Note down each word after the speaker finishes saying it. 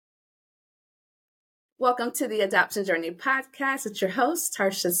Welcome to the Adoption Journey podcast. It's your host,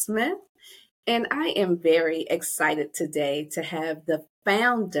 Tarsha Smith, and I am very excited today to have the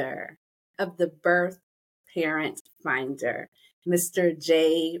founder of the Birth Parent Finder, Mr.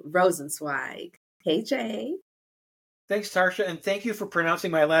 Jay Rosenzweig. Hey, Jay. Thanks, Tarsha, and thank you for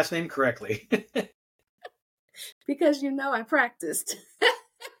pronouncing my last name correctly. Because I practiced.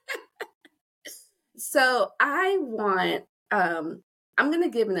 So I'm going to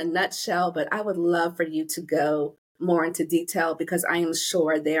give in a nutshell, but I would love for you to go more into detail because I am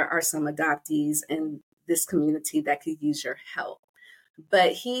sure there are some adoptees in this community that could use your help.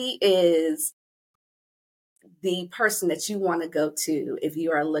 But he is the person that you want to go to if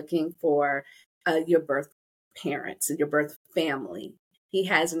you are looking for your birth parents and your birth family. He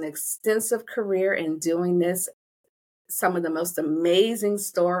has an extensive career in doing this, some of the most amazing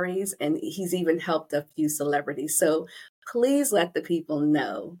stories, and he's even helped a few celebrities. So please let the people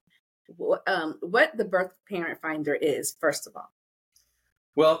know what the Birth Parent Finder is, first of all.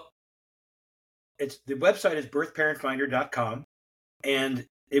 Well, the website is birthparentfinder.com, and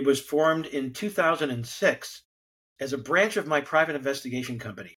it was formed in 2006 as a branch of my private investigation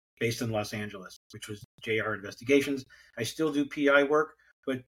company based in Los Angeles, which was JR Investigations. I still do PI work,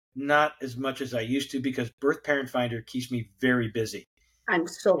 but not as much as I used to because Birth Parent Finder keeps me very busy. I'm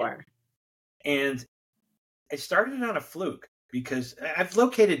sure. And I started it on a fluke because I've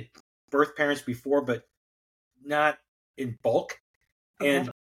located birth parents before, but not in bulk. Okay. And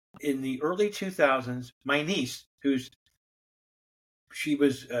in the early 2000s, my niece, she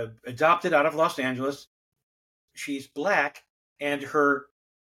was adopted out of Los Angeles. She's Black, and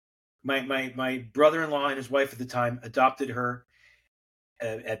my brother-in-law and his wife at the time adopted her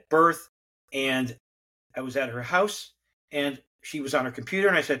at birth, and I was at her house, and she was on her computer,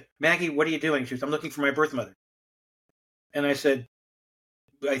 and I said, "Maggie, what are you doing?" She was, "I'm looking for my birth mother." And I said,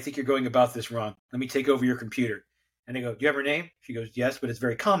 "I think you're going about this wrong. Let me take over your computer." And I go, "Do you have her name?" She goes, "Yes, but it's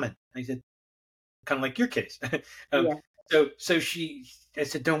very common." And I said, "Kind of like your case." Yeah. So I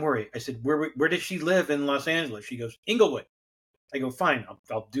said, "Don't worry." I said, where does she live in Los Angeles?" She goes, "Inglewood." I go, "Fine,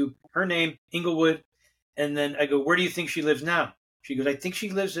 I'll do her name, Inglewood." And then I go, "Where do you think she lives now?" She goes, "I think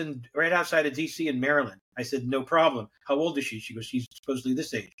she lives right outside of DC in Maryland." I said, "No problem. How old is she?" She goes, "She's supposedly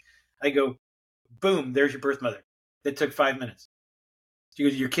this age." I go, "Boom, there's your birth mother." That took 5 minutes. She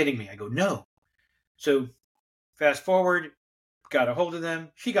goes, "You're kidding me." I go, "No." So fast forward, got a hold of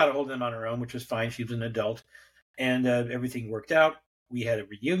them. She got a hold of them on her own, which was fine. She was an adult, and everything worked out. We had a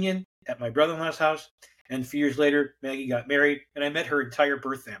reunion at my brother-in-law's house, and a few years later, Maggie got married, and I met her entire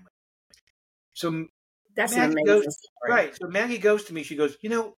birth family. So that's an amazing story. Right. So Maggie goes to me. She goes,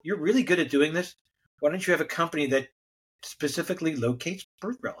 "You're really good at doing this. Why don't you have a company that specifically locates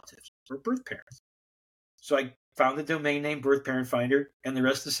birth relatives or birth parents?" So I found the domain name Birth Parent Finder, and the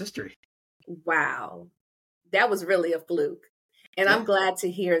rest is history. Wow. That was really a fluke. And yeah. I'm glad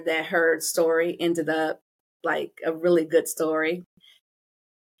to hear that her story ended up like a really good story.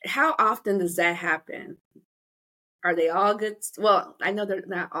 How often does that happen? Are they all good? Well, I know they're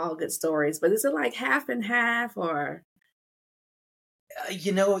not all good stories, but is it like half and half or?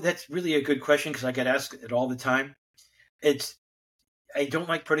 That's really a good question because I get asked it all the time. I don't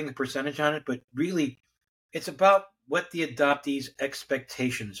like putting a percentage on it, but really it's about what the adoptee's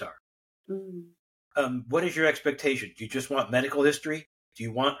expectations are. Mm. What is your expectation? Do you just want medical history? Do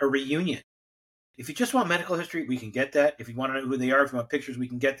you want a reunion? If you just want medical history, we can get that. If you want to know who they are, if you want pictures, we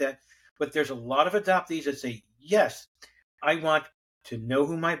can get that. But there's a lot of adoptees that say, yes, I want to know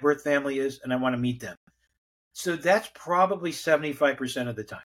who my birth family is and I want to meet them. So that's probably 75% of the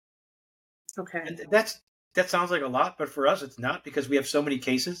time. Okay. And that sounds like a lot, but for us, it's not because we have so many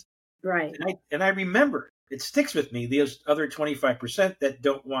cases. Right. And I remember, it sticks with me, those other 25% that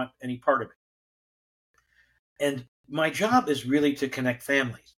don't want any part of it. And my job is really to connect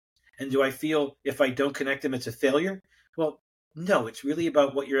families. And do I feel if I don't connect them, it's a failure? Well, no, it's really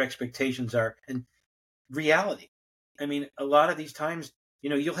about what your expectations are and reality. I mean, a lot of these times,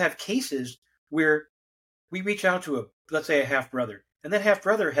 you'll have cases where we reach out to let's say a half-brother, and that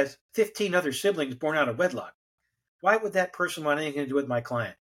half-brother has 15 other siblings born out of wedlock. Why would that person want anything to do with my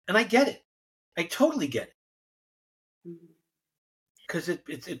client? And I get it. I totally get it. Because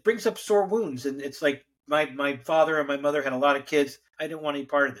it brings up sore wounds, and it's like, my father and my mother had a lot of kids. I didn't want any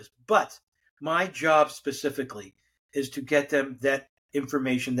part of this. But my job specifically is to get them that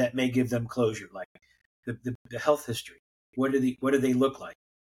information that may give them closure, like the health history. What do they look like?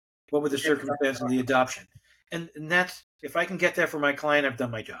 What were the circumstances of the adoption? And that's, if I can get that for my client, I've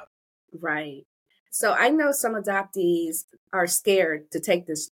done my job. Right. So I know some adoptees are scared to take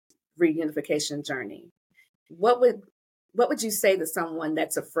this reunification journey. What would you say to someone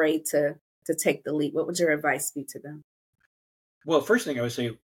that's afraid to to take the leap? What would your advice be to them? Well, first thing I would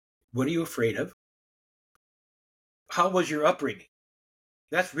say, what are you afraid of? How was your upbringing?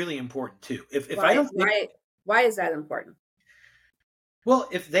 That's really important too. If I Why don't think, why is that important? well,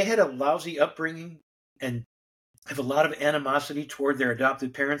 if they had a lousy upbringing and have a lot of animosity toward their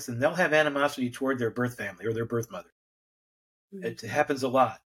adopted parents, then they'll have animosity toward their birth family or their birth mother. It Mm-hmm. happens a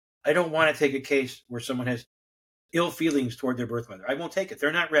lot. I don't want to take a case where someone has ill feelings toward their birth mother. I won't take it.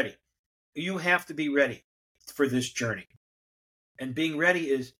 They're not ready. You have to be ready for this journey. And being ready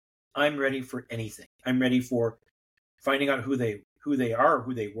is I'm ready for anything. I'm ready for finding out who they are,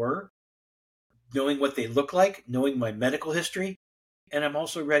 who they were, knowing what they look like, knowing my medical history, and I'm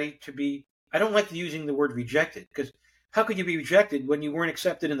also ready to be. I don't like using the word rejected because how could you be rejected when you weren't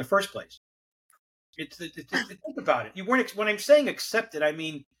accepted in the first place? Think about it. You weren't. When I'm saying accepted, I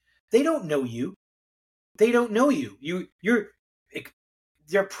mean they don't know you. They don't know you.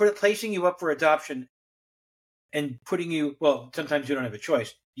 They're placing you up for adoption and putting you. Well, sometimes you don't have a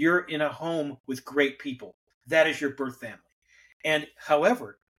choice. You're in a home with great people. That is your birth family. And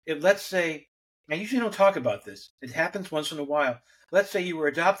however, if let's say, I usually don't talk about this. It happens once in a while. Let's say you were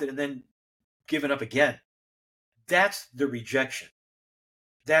adopted and then given up again. That's the rejection.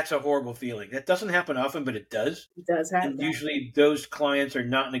 That's a horrible feeling. That doesn't happen often, but it does. It does And happen. usually those clients are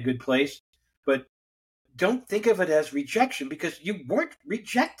not in a good place. But don't think of it as rejection because you weren't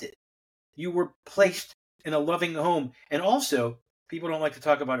rejected. You were placed in a loving home. And also, people don't like to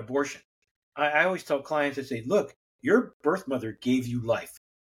talk about abortion. I always tell clients, I say, look, your birth mother gave you life.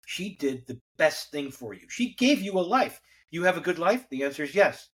 She did the best thing for you. She gave you a life. You have a good life? The answer is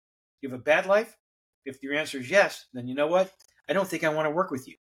yes. You have a bad life? If your answer is yes, then you know what? I don't think I want to work with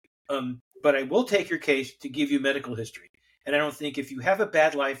you. But I will take your case to give you medical history. And I don't think if you have a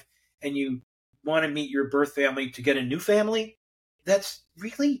bad life and you want to meet your birth family to get a new family, that's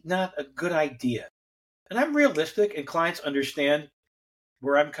really not a good idea. And I'm realistic, and clients understand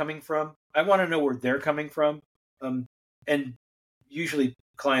where I'm coming from. I want to know where they're coming from. And usually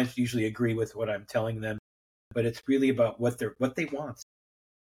clients usually agree with what I'm telling them, but it's really about what they want.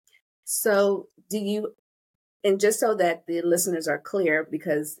 So do you, and just so that the listeners are clear,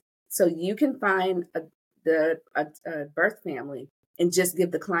 because so you can find a birth family and just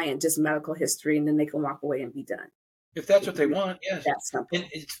give the client just medical history and then they can walk away and be done. If that's what they want, yes. That's And simple.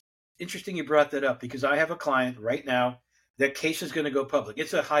 it's interesting you brought that up because I have a client right now that case is going to go public.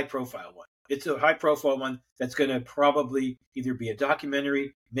 It's a high profile one. It's a high profile one that's going to probably either be a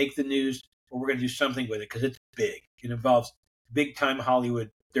documentary, make the news, or we're going to do something with it because it's big. It involves big time Hollywood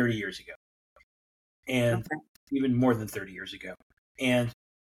 30 years ago and Okay. even more than 30 years ago. And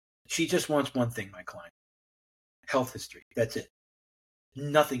she just wants one thing, my client: health history. That's it.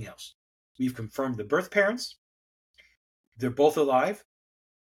 Nothing else. We've confirmed the birth parents. They're both alive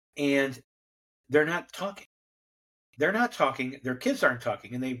and they're not talking. They're not talking. Their kids aren't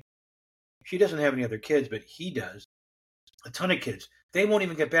talking. And she doesn't have any other kids, but he does. A ton of kids. They won't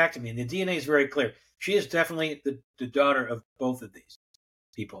even get back to me. And the DNA is very clear. She is definitely the daughter of both of these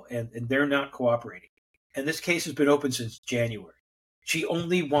people, and they're not cooperating. And this case has been open since January. She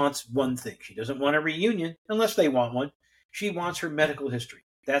only wants one thing. She doesn't want a reunion unless they want one. She wants her medical history.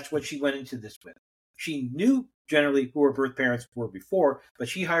 That's what she went into this with. She knew generally who her birth parents were before, but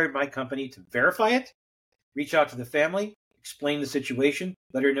she hired my company to verify it, reach out to the family, explain the situation,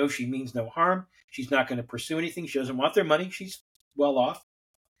 let her know she means no harm. She's not going to pursue anything. She doesn't want their money. She's well off.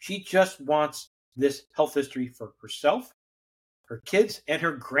 She just wants this health history for herself, her kids, and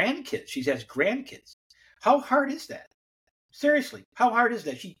her grandkids. She has grandkids. How hard is that? Seriously, how hard is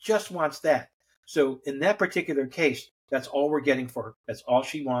that? She just wants that. So in that particular case, that's all we're getting for her. That's all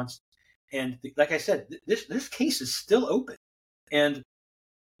she wants. And like I said, this case is still open. And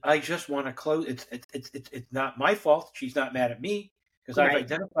I just want to close. It's not my fault. She's not mad at me because I've Right.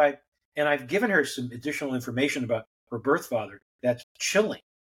 identified and I've given her some additional information about her birth father. That's chilling.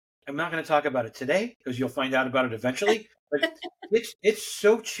 I'm not going to talk about it today because you'll find out about it eventually. But it's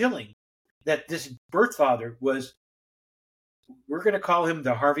so chilling that this birth father was. We're going to call him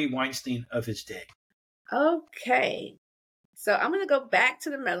the Harvey Weinstein of his day. Okay. So I'm going to go back to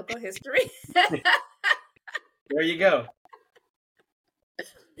the medical history. There you go.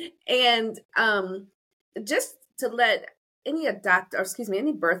 And just to let any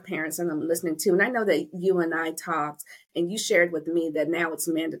birth parents that I'm listening to, and I know that you and I talked and you shared with me that now it's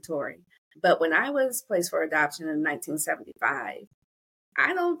mandatory. But when I was placed for adoption in 1975,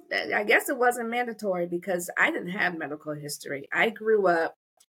 I guess it wasn't mandatory because I didn't have medical history. I grew up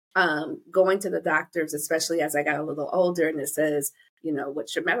going to the doctors, especially as I got a little older, and it says,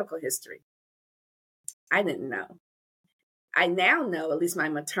 what's your medical history? I didn't know. I now know, at least my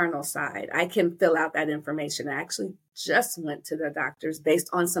maternal side, I can fill out that information. I actually just went to the doctors based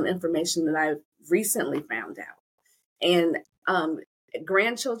on some information that I recently found out. And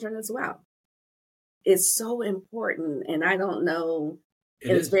grandchildren as well. It's so important. And I don't know, It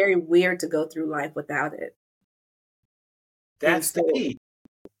and it's is. very weird to go through life without it. And That's the so, key.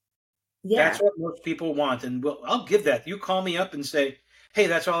 yeah. That's what most people want. And I'll give that. You call me up and say, hey,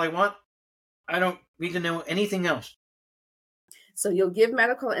 that's all I want. I don't need to know anything else. So you'll give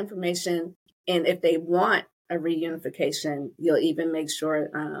medical information. And if they want a reunification, you'll even make sure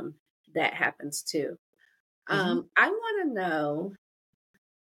that happens too. I want to know,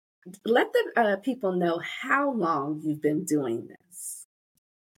 let the people know how long you've been doing this.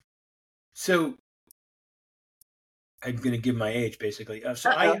 So I'm going to give my age, basically. I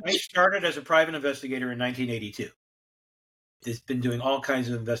started as a private investigator in 1982. I've been doing all kinds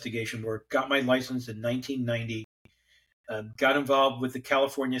of investigation work. Got my license in 1990. Got involved with the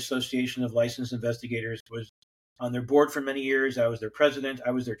California Association of Licensed Investigators. Was on their board for many years. I was their president.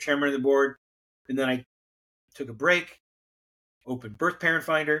 I was their chairman of the board. And then I took a break, opened Birth Parent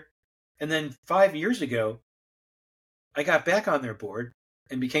Finder. And then 5 years ago, I got back on their board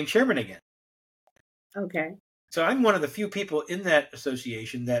and became chairman again. Okay. So I'm one of the few people in that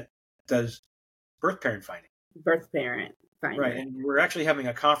association that does birth parent finding. Birth Parent Finder. Right. And we're actually having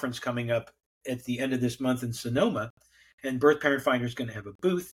a conference coming up at the end of this month in Sonoma. And Birth Parent Finder is going to have a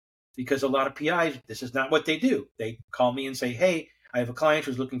booth because a lot of PIs, this is not what they do. They call me and say, hey, I have a client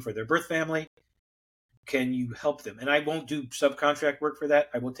who's looking for their birth family. Can you help them? And I won't do subcontract work for that.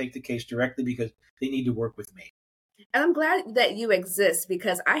 I will take the case directly because they need to work with me. And I'm glad that you exist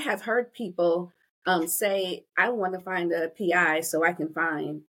because I have heard people say, I want to find a PI so I can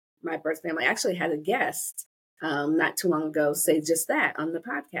find my birth family. I actually had a guest not too long ago say just that on the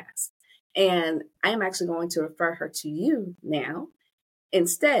podcast. And I am actually going to refer her to you now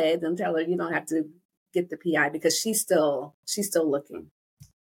instead and tell her you don't have to get the PI because she's still looking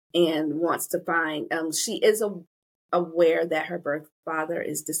and wants to find, she is aware that her birth father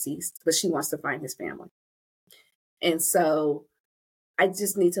is deceased, but she wants to find his family. And so I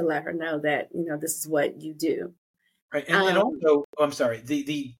just need to let her know that, this is what you do. Right. And also, I'm sorry,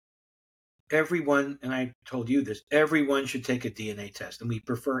 the everyone, and I told you this, everyone should take a DNA test. And we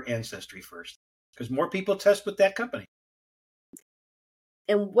prefer Ancestry first because more people test with that company.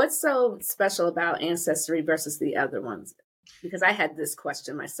 And what's so special about Ancestry versus the other ones? Because I had this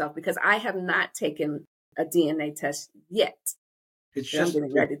question myself because I have not taken a DNA test yet. It's just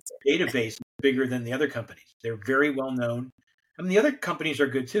their database is bigger than the other companies. They're very well known. I mean, the other companies are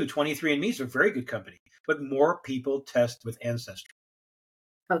good too. 23andMe is a very good company, but more people test with Ancestry.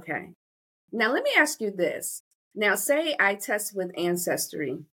 Okay. Now, let me ask you this. Now, say I test with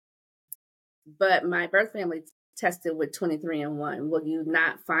Ancestry, but my birth family tested with 23andMe. Will you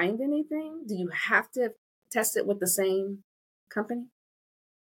not find anything? Do you have to test it with the same company?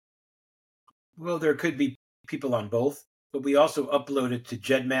 Well, there could be people on both, but we also upload it to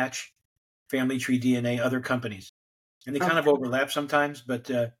GEDmatch, Family Tree DNA, other companies. And they kind of overlap sometimes, but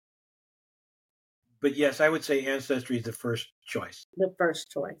yes, I would say Ancestry is the first choice. The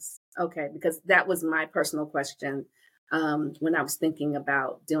first choice. Okay, because that was my personal question when I was thinking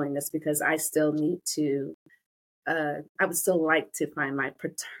about doing this, because I still need to, I would still like to find my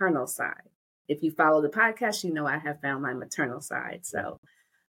paternal side. If you follow the podcast, you know I have found my maternal side. So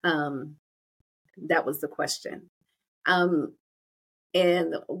that was the question. And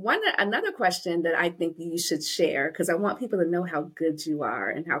another question that I think you should share, because I want people to know how good you are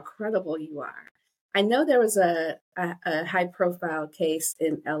and how credible you are. I know there was a high profile case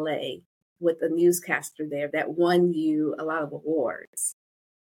in LA with a newscaster there that won you a lot of awards.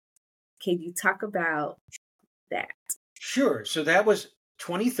 Can you talk about that? Sure. So that was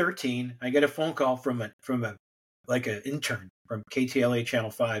 2013. I get a phone call from an intern from KTLA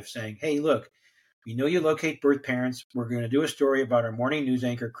Channel 5 saying, hey, look, we know you locate birth parents. We're going to do a story about our morning news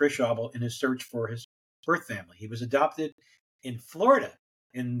anchor, Chris Schaubel, in his search for his birth family. He was adopted in Florida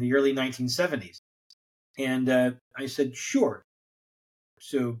in the early 1970s. And I said, sure.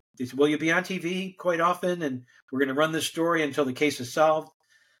 So they said, will you be on TV quite often? And we're going to run this story until the case is solved.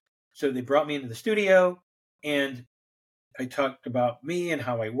 So they brought me into the studio and I talked about me and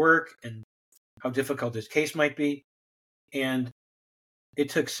how I work and how difficult this case might be. And it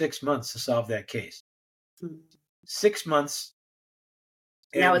took 6 months to solve that case. 6 months.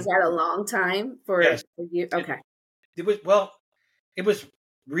 Now, is that a long time for you? Okay. It was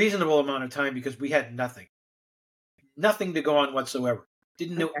reasonable amount of time because we had nothing to go on whatsoever.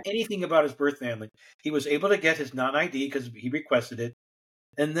 Didn't know anything about his birth family. He was able to get his non-ID because he requested it.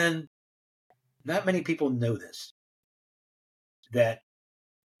 And then not many people know this. that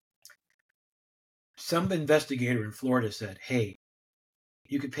some investigator in Florida said, hey,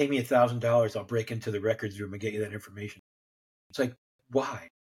 you could pay me $1,000. I'll break into the records room and get you that information. It's like, why?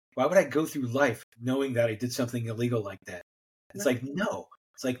 Why would I go through life knowing that I did something illegal like that? It's like, no.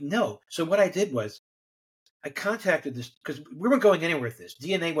 It's like, no. So what I did was I contacted this because we weren't going anywhere with this.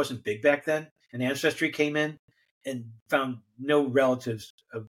 DNA wasn't big back then, and Ancestry came in and found no relatives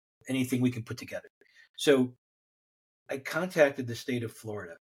of anything we can put together. So I contacted the state of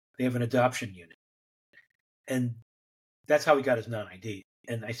Florida. They have an adoption unit. And that's how we got his non-ID.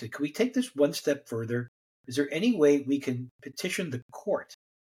 And I said, can we take this one step further? Is there any way we can petition the court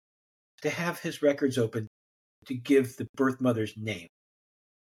to have his records open to give the birth mother's name?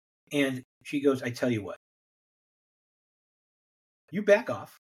 And she goes, I tell you what, you back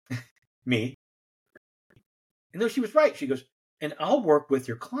off, me. And though she was right, she goes, and I'll work with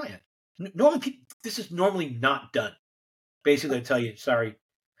your client. Normally, this is normally not done. Basically, I tell you, sorry,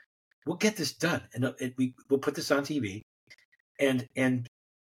 we'll get this done, and we'll put this on TV, and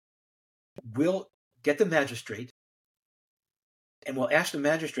we'll get the magistrate, and we'll ask the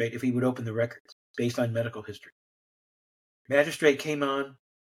magistrate if he would open the records based on medical history. Magistrate came on.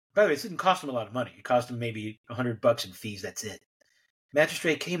 By the way, this didn't cost him a lot of money. It cost him maybe $100 in fees. That's it.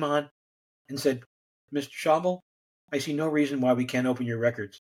 Magistrate came on and said, Mr. Schaubel, I see no reason why we can't open your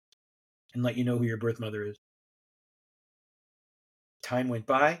records and let you know who your birth mother is. Time went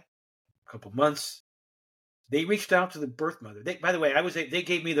by, a couple months. They reached out to the birth mother. By the way, they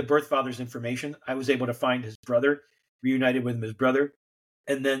gave me the birth father's information. I was able to find his brother, reunited with his brother.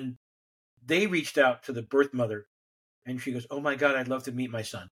 And then they reached out to the birth mother, and she goes, oh my God, I'd love to meet my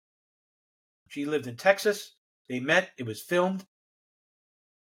son. She lived in Texas. They met. It was filmed.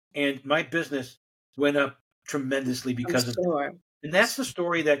 And my business went up tremendously because of it. And that's the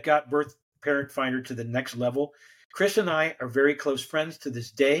story that got Birth Parent Finder to the next level. Chris and I are very close friends to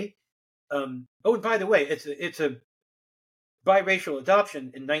this day. And by the way, it's a biracial adoption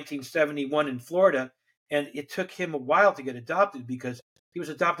in 1971 in Florida, and it took him a while to get adopted because he was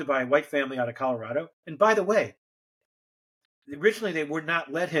adopted by a white family out of Colorado. And by the way, originally they would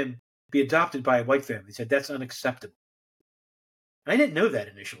not let him be adopted by a white family. They said that's unacceptable. I didn't know that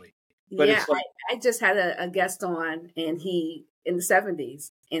initially. But yeah, I just had a guest on, and he in the 70s,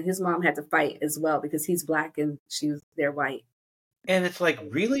 and his mom had to fight as well because he's Black and they're white. And it's like,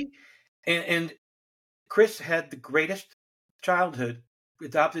 really? And Chris had the greatest childhood,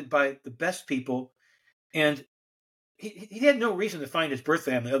 adopted by the best people, and he had no reason to find his birth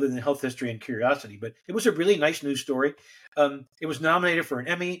family other than health history and curiosity. But it was a really nice news story. It was nominated for an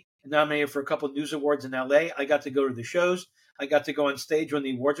Emmy, nominated for a couple of news awards in LA. I got to go to the shows. I got to go on stage when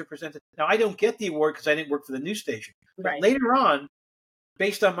the awards are presented. Now, I don't get the award because I didn't work for the news station. But later on,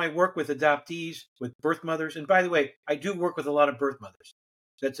 based on my work with adoptees, with birth mothers, and by the way, I do work with a lot of birth mothers.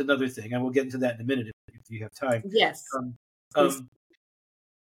 That's another thing. And we'll get into that in a minute if you have time. Yes.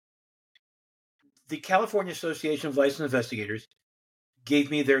 The California Association of Licensed Investigators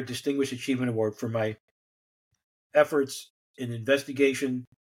gave me their Distinguished Achievement Award for my efforts in investigation,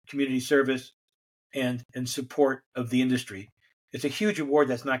 community service, and support of the industry. It's a huge award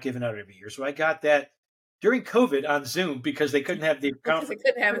that's not given out every year. So I got that during COVID on Zoom because they couldn't have the conference.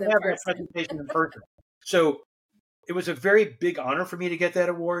 They couldn't have that presentation in person. So it was a very big honor for me to get that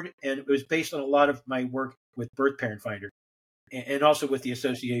award, and it was based on a lot of my work with Birth Parent Finder and also with the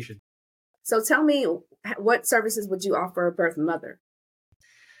association. So tell me, what services would you offer a birth mother?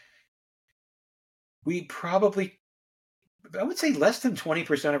 We probably, I would say less than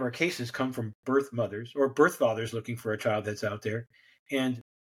 20% of our cases come from birth mothers or birth fathers looking for a child that's out there. And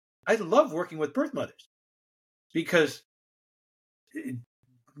I love working with birth mothers because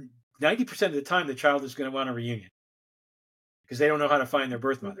 90% of the time the child is going to want a reunion because they don't know how to find their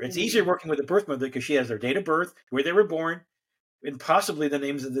birth mother. It's easier working with a birth mother because she has their date of birth, where they were born, and possibly the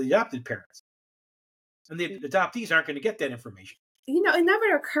names of the adopted parents. And the adoptees aren't going to get that information. You know, it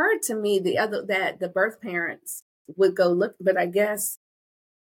never occurred to me that the birth parents would go look, but I guess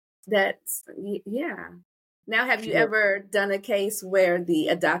that's, yeah. Now, have you ever done a case where the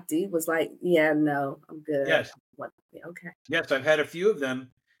adoptee was like, yeah, no, I'm good? Yes. Okay. Yes, I've had a few of them.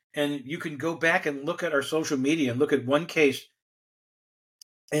 And you can go back and look at our social media and look at one case,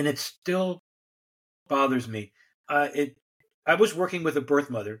 and it still bothers me. I was working with a birth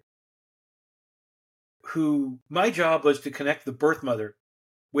mother who, my job was to connect the birth mother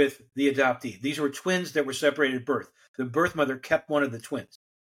with the adoptee. These were twins that were separated at birth. The birth mother kept one of the twins.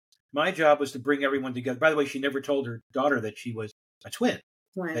 My job was to bring everyone together. By the way, she never told her daughter that she was a twin,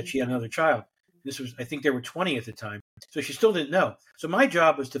 that she had another child. This was, I think they were 20 at the time. So she still didn't know. So my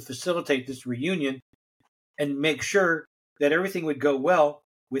job was to facilitate this reunion and make sure that everything would go well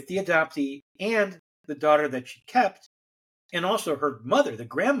with the adoptee and the daughter that she kept, and also her mother. The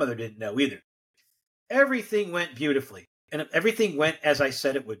grandmother didn't know either. Everything went beautifully, and everything went as I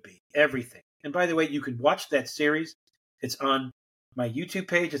said it would be. Everything. And by the way, you can watch that series. It's on my YouTube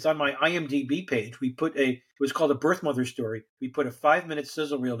page. It's on my IMDb page. It was called A Birth Mother Story. We put a 5-minute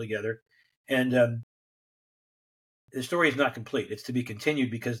sizzle reel together, and the story is not complete. It's to be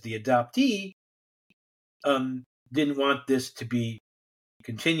continued because the adoptee didn't want this to be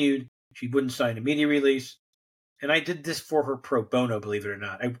continued. She wouldn't sign a media release. And I did this for her pro bono, believe it or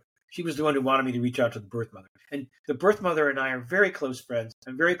not. She was the one who wanted me to reach out to the birth mother. And the birth mother and I are very close friends.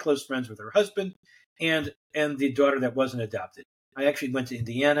 I'm very close friends with her husband and the daughter that wasn't adopted. I actually went to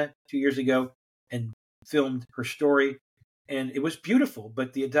Indiana 2 years ago and filmed her story. And it was beautiful,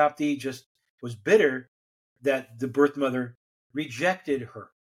 but the adoptee just was bitter that the birth mother rejected her.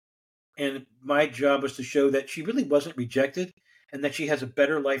 And my job was to show that she really wasn't rejected and that she has a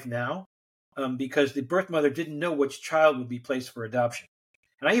better life now because the birth mother didn't know which child would be placed for adoption.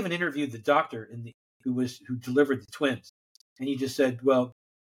 And I even interviewed the doctor who delivered the twins. And he just said, well,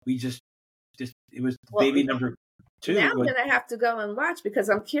 it was baby number 2. Now I'm going to have to go and watch because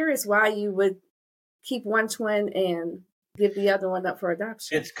I'm curious why you would keep one twin and give the other one up for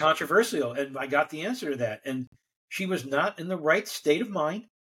adoption. It's controversial. And I got the answer to that. And she was not in the right state of mind.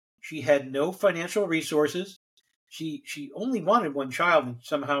 She had no financial resources. She only wanted one child, and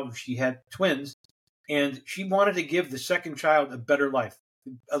somehow she had twins. And she wanted to give the second child a better life,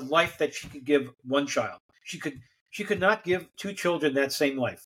 a life that she could give one child. She could not give 2 children that same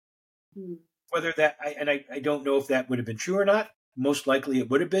life. Whether that, I don't know if that would have been true or not. Most likely it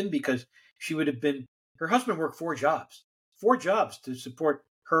would have been because her husband worked 4 jobs to support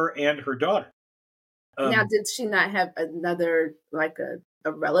her and her daughter. Now, did she not have another, like a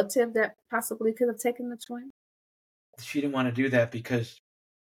relative that possibly could have taken the twin? She didn't want to do that because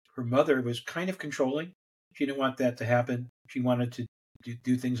her mother was kind of controlling. She didn't want that to happen. She wanted to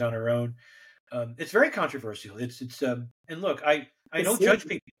do things on her own. It's very controversial. And look, I don't judge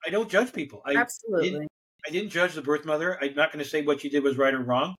people. I don't judge people. Absolutely. I didn't judge the birth mother. I'm not going to say what she did was right or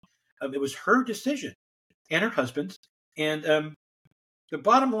wrong. It was her decision and her husband's. And the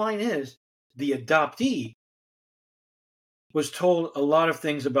bottom line is the adoptee was told a lot of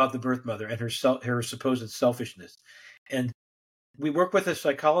things about the birth mother and her supposed selfishness. And we worked with a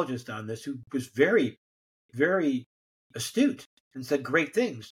psychologist on this who was very, very astute and said great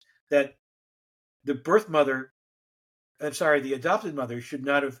things, that the adopted mother should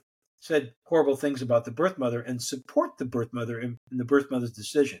not have said horrible things about the birth mother and support the birth mother in the birth mother's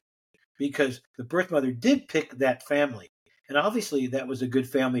decision, because the birth mother did pick that family. And obviously that was a good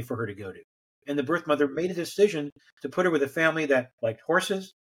family for her to go to. And the birth mother made a decision to put her with a family that liked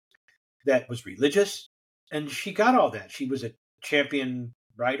horses, that was religious, and she got all that. She was a champion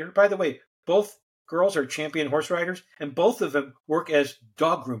rider. By the way, both girls are champion horse riders, and both of them work as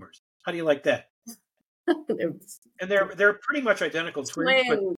dog groomers. How do you like that? And they're pretty much identical twins.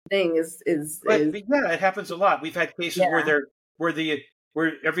 But yeah, it happens a lot. We've had cases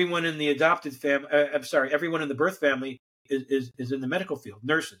where everyone in the adopted family, everyone in the birth family is in the medical field,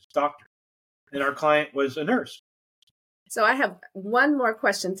 nurses, doctors. And our client was a nurse. So I have one more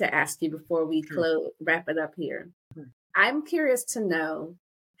question to ask you before we wrap it up here. I'm curious to know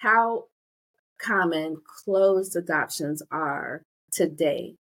how common closed adoptions are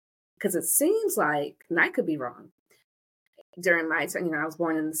today. Because it seems like, and I could be wrong, during my time, I was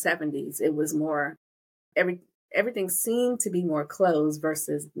born in the 70s, it was more, everything seemed to be more closed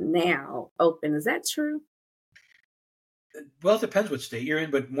versus now open. Is that true? Well, it depends what state you're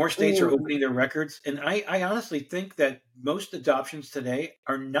in, but more states are opening their records. And I honestly think that most adoptions today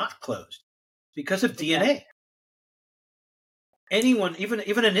are not closed because of DNA. Anyone,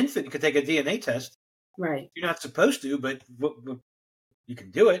 even an infant, could take a DNA test. Right. You're not supposed to, but you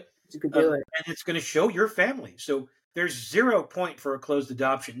can do it. You can do it. And it's going to show your family. So there's 0 point for a closed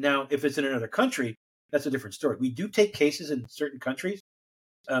adoption. Now, if it's in another country, that's a different story. We do take cases in certain countries,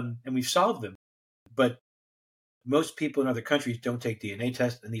 and we've solved them. But most people in other countries don't take DNA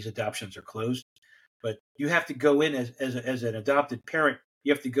tests, and these adoptions are closed. But you have to go in as an adopted parent.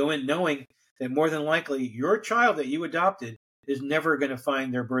 You have to go in knowing that more than likely your child that you adopted is never going to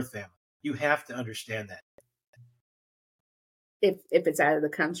find their birth family. You have to understand that. If it's out of the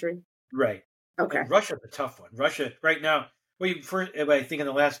country? Right. Okay. And Russia's a tough one. Russia, right now, I think in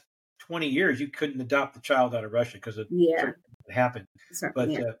the last 20 years, you couldn't adopt the child out of Russia because it happened. But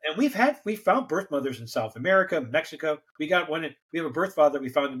and we found birth mothers in South America, Mexico. We have a birth father we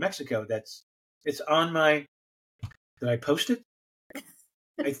found in Mexico. It's on my. Did I post it?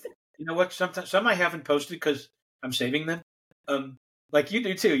 You know what? Sometimes some I haven't posted because I'm saving them. like you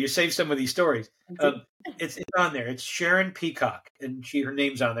do too. You save some of these stories. Do- It's on there. It's Sharon Peacock, and her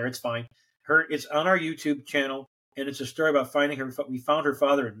name's on there. It's fine. It's on our YouTube channel, and it's a story about finding her. We found her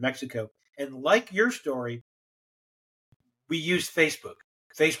father in Mexico, and like your story, we used Facebook.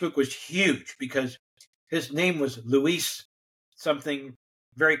 Facebook was huge because his name was Luis, something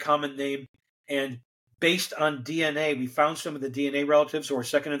very common name, and based on DNA, we found some of the DNA relatives who are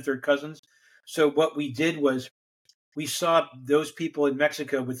second and third cousins. So what we did was we saw those people in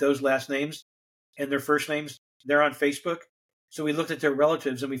Mexico with those last names and their first names. They're on Facebook. So we looked at their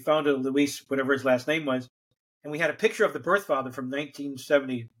relatives and we found a Luis, whatever his last name was. And we had a picture of the birth father from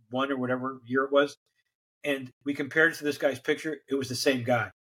 1971 or whatever year it was. And we compared it to this guy's picture. It was the same guy.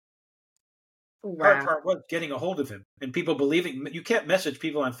 Hard Wow. part was getting a hold of him and people believing. You can't message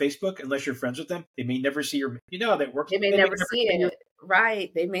people on Facebook unless you're friends with them. They may never see your, you know how that works. They may They may never never see see your. it.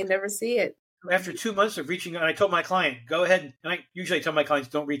 Right. They may never see it. After 2 months of reaching out, I told my client, go ahead. And I usually tell my clients,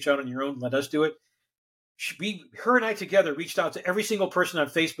 don't reach out on your own. Let us do it. Her and I together reached out to every single person on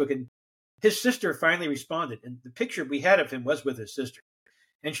Facebook, and his sister finally responded. And the picture we had of him was with his sister.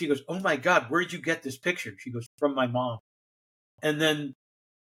 And she goes, oh my God, where did you get this picture? She goes, from my mom. And then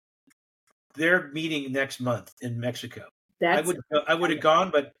they're meeting next month in Mexico. I would have gone,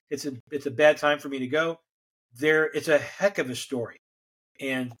 but it's a bad time for me to go. It's a heck of a story.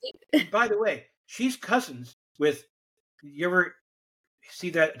 And by the way, she's cousins with. You ever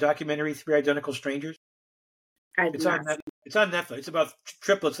see that documentary, Three Identical Strangers? It's on Netflix. It's about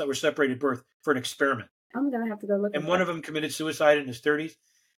triplets that were separated at birth for an experiment. I'm gonna have to go look. And one of them committed suicide in his 30s.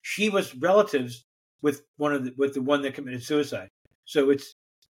 She was relatives with the one that committed suicide. So it's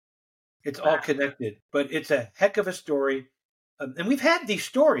all connected. But it's a heck of a story. And we've had these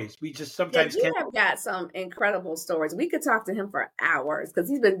stories. We just sometimes you can't. have got some incredible stories. We could talk to him for hours because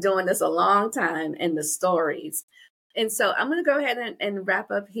he's been doing this a long time and the stories. And so I'm going to go ahead and wrap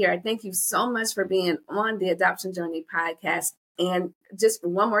up here. I thank you so much for being on the Adoption Journey podcast. And just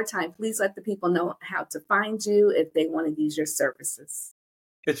one more time, please let the people know how to find you if they want to use your services.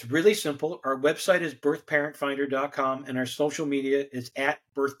 It's really simple. Our website is birthparentfinder.com and our social media is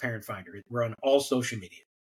 @birthparentfinder. We're on all social media.